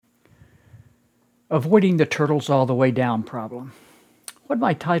Avoiding the turtles all the way down problem. What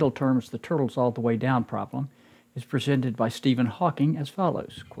my title terms the turtles all the way down problem is presented by Stephen Hawking as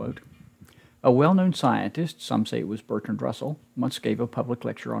follows, quote, "A well-known scientist, some say it was Bertrand Russell, once gave a public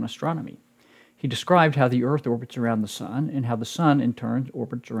lecture on astronomy. He described how the Earth orbits around the Sun and how the Sun in turn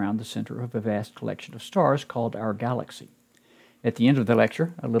orbits around the center of a vast collection of stars called our galaxy. At the end of the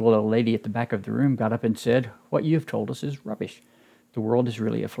lecture, a little old lady at the back of the room got up and said, 'What you have told us is rubbish. The world is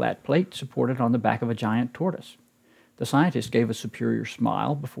really a flat plate supported on the back of a giant tortoise.' The scientist gave a superior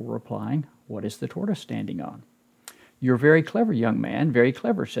smile before replying, 'What is the tortoise standing on?' 'You're very clever, young man, very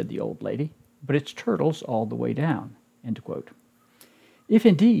clever,' said the old lady, 'but it's turtles all the way down.'" End quote. If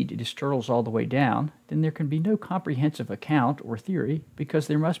indeed it is turtles all the way down, then there can be no comprehensive account or theory because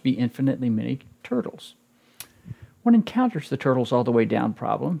there must be infinitely many turtles. One encounters the turtles all the way down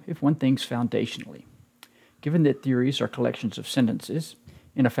problem if one thinks foundationally. Given that theories are collections of sentences,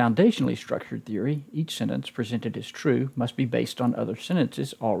 in a foundationally structured theory, each sentence presented as true must be based on other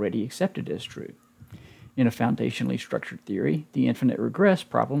sentences already accepted as true. In a foundationally structured theory, the infinite regress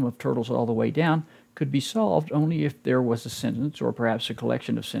problem of turtles all the way down could be solved only if there was a sentence or perhaps a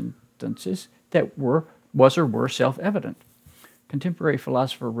collection of sentences that was or were self-evident. Contemporary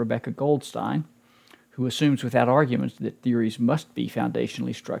philosopher Rebecca Goldstein, who assumes without arguments that theories must be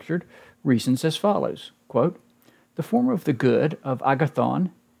foundationally structured, reasons as follows, quote, "The form of the good of agathon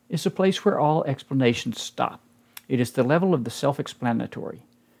is a place where all explanations stop. It is the level of the self-explanatory.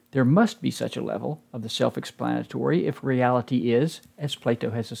 There must be such a level of the self-explanatory if reality is, as Plato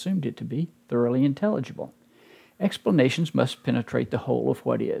has assumed it to be, thoroughly intelligible. Explanations must penetrate the whole of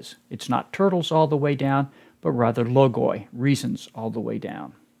what is. It's not turtles all the way down, but rather logoi, reasons all the way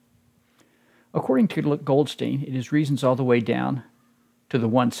down." According to Goldstein, it is reasons all the way down to the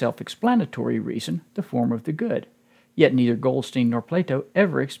one self-explanatory reason, the form of the good. Yet neither Goldstein nor Plato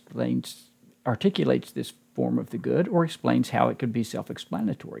ever articulates this form of the good or explains how it could be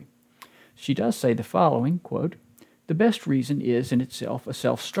self-explanatory. She does say the following, quote, "The best reason is in itself a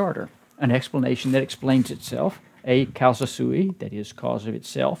self-starter, an explanation that explains itself, a causa sui, that is, cause of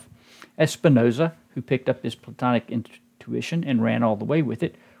itself, as Spinoza, who picked up this Platonic intuition and ran all the way with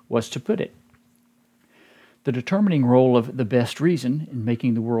it, was to put it. The determining role of the best reason in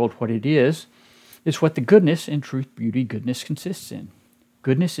making the world what it is what the goodness and truth, beauty, goodness consists in.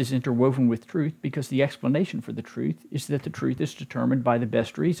 Goodness is interwoven with truth because the explanation for the truth is that the truth is determined by the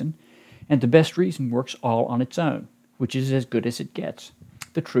best reason, and the best reason works all on its own, which is as good as it gets.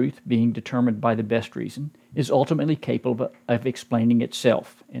 The truth, being determined by the best reason, is ultimately capable of explaining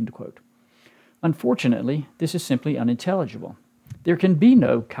itself." End quote. Unfortunately, this is simply unintelligible. There can be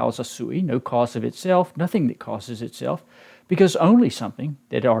no causa sui, no cause of itself, nothing that causes itself, because only something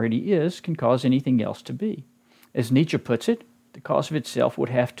that already is can cause anything else to be. As Nietzsche puts it, the cause of itself would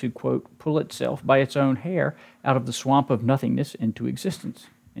have to, quote, "pull itself by its own hair out of the swamp of nothingness into existence,"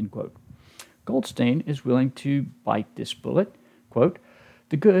 end quote. Goldstein is willing to bite this bullet, quote,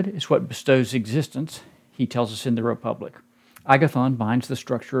 "The good is what bestows existence," he tells us in the Republic. Agathon binds the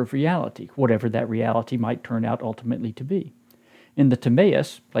structure of reality, whatever that reality might turn out ultimately to be. In the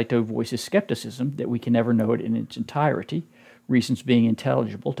Timaeus, Plato voices skepticism that we can never know it in its entirety. Reasons being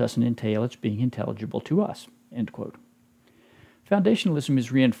intelligible doesn't entail its being intelligible to us, end quote. Foundationalism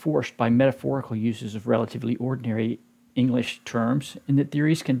is reinforced by metaphorical uses of relatively ordinary English terms in that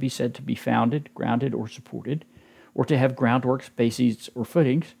theories can be said to be founded, grounded, or supported, or to have groundwork, bases, or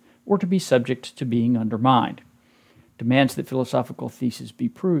footings, or to be subject to being undermined. Demands that philosophical theses be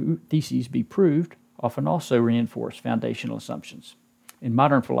proved often also reinforce foundational assumptions. In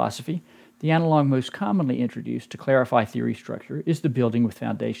modern philosophy, the analog most commonly introduced to clarify theory structure is the building with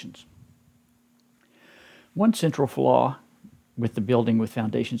foundations. One central flaw with the building with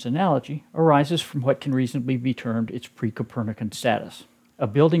foundations analogy arises from what can reasonably be termed its pre-Copernican status. A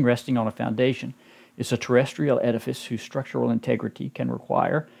building resting on a foundation is a terrestrial edifice whose structural integrity can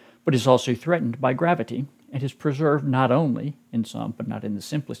require, but is also threatened by gravity, and is preserved not only, in some but not in the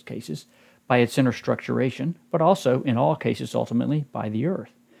simplest cases, by its inner structuration, but also, in all cases ultimately, by the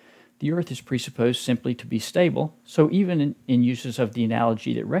Earth. The Earth is presupposed simply to be stable, so even in uses of the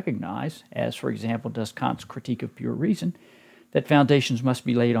analogy that recognize, as for example does Kant's Critique of Pure Reason, that foundations must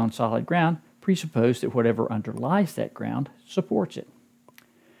be laid on solid ground, presuppose that whatever underlies that ground supports it.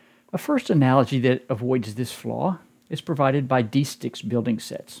 A first analogy that avoids this flaw is provided by D-Sticks building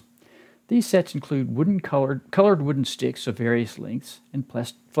sets. These sets include colored wooden sticks of various lengths and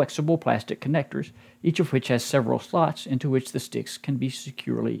flexible plastic connectors, each of which has several slots into which the sticks can be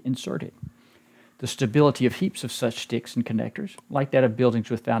securely inserted. The stability of heaps of such sticks and connectors, like that of buildings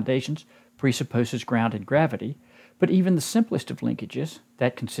with foundations, presupposes ground and gravity, But even the simplest of linkages,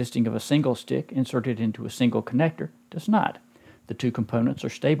 that consisting of a single stick inserted into a single connector, does not. The two components are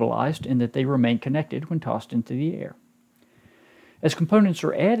stabilized in that they remain connected when tossed into the air. As components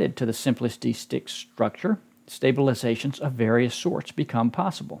are added to the simplest D-stick structure, stabilizations of various sorts become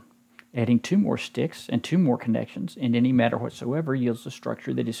possible. Adding two more sticks and two more connections in any matter whatsoever yields a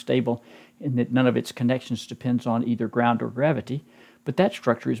structure that is stable in that none of its connections depends on either ground or gravity, but that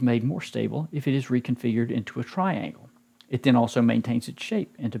structure is made more stable if it is reconfigured into a triangle. It then also maintains its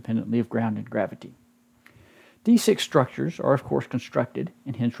shape independently of ground and gravity. D6 structures are of course constructed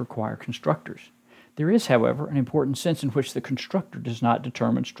and hence require constructors. There is, however, an important sense in which the constructor does not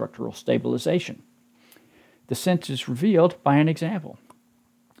determine structural stabilization. The sense is revealed by an example.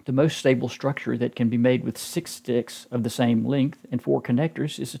 The most stable structure that can be made with 6 sticks of the same length and 4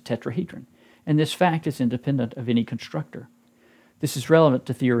 connectors is a tetrahedron, and this fact is independent of any constructor. This is relevant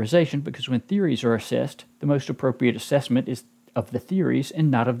to theorization because when theories are assessed, the most appropriate assessment is of the theories and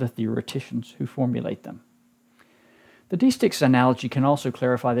not of the theoreticians who formulate them. The D-sticks analogy can also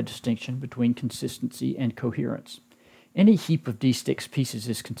clarify the distinction between consistency and coherence. Any heap of D-sticks pieces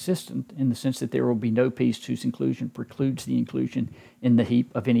is consistent in the sense that there will be no piece whose inclusion precludes the inclusion in the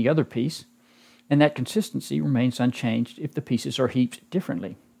heap of any other piece, and that consistency remains unchanged if the pieces are heaped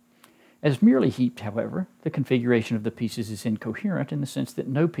differently. As merely heaped, however, the configuration of the pieces is incoherent in the sense that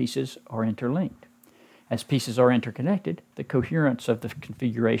no pieces are interlinked. As pieces are interconnected, the coherence of the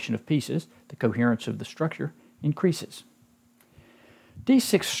configuration of pieces, the coherence of the structure, increases.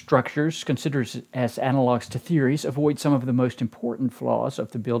 D6 structures, considered as analogs to theories, avoid some of the most important flaws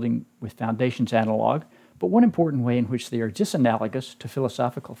of the building with foundations analog, but one important way in which they are disanalogous to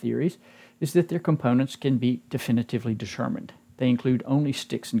philosophical theories is that their components can be definitively determined. They include only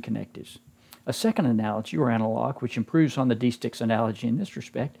sticks and connectives. A second analogy or analog, which improves on the D-sticks analogy in this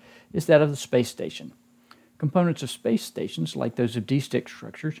respect, is that of the space station. Components of space stations, like those of D-stick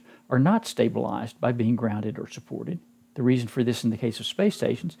structures, are not stabilized by being grounded or supported. The reason for this in the case of space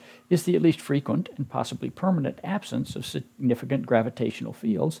stations is the at least frequent and possibly permanent absence of significant gravitational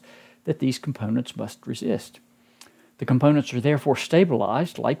fields that these components must resist. The components are therefore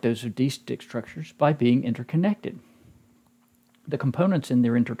stabilized, like those of D-stick structures, by being interconnected. The components in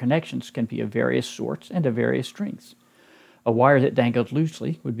their interconnections can be of various sorts and of various strengths. A wire that dangled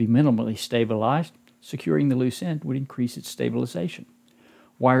loosely would be minimally stabilized. Securing the loose end would increase its stabilization.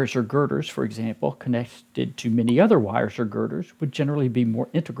 Wires or girders, for example, connected to many other wires or girders would generally be more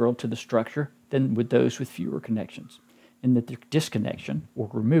integral to the structure than would those with fewer connections, in that their disconnection or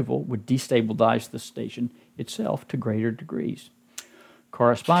removal would destabilize the station itself to greater degrees.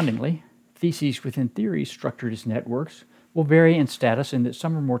 Correspondingly, theses within theories structured as networks will vary in status in that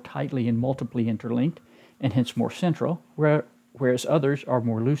some are more tightly and multiply interlinked and hence more central, whereas others are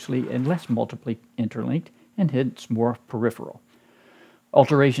more loosely and less multiply interlinked and hence more peripheral.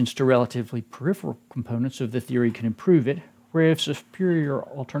 Alterations to relatively peripheral components of the theory can improve it, whereas if superior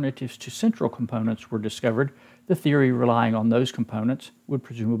alternatives to central components were discovered, the theory relying on those components would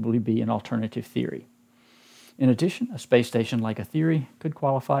presumably be an alternative theory. In addition, a space station like a theory could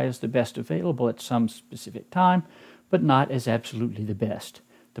qualify as the best available at some specific time, but not as absolutely the best.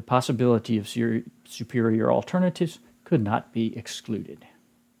 The possibility of superior alternatives could not be excluded.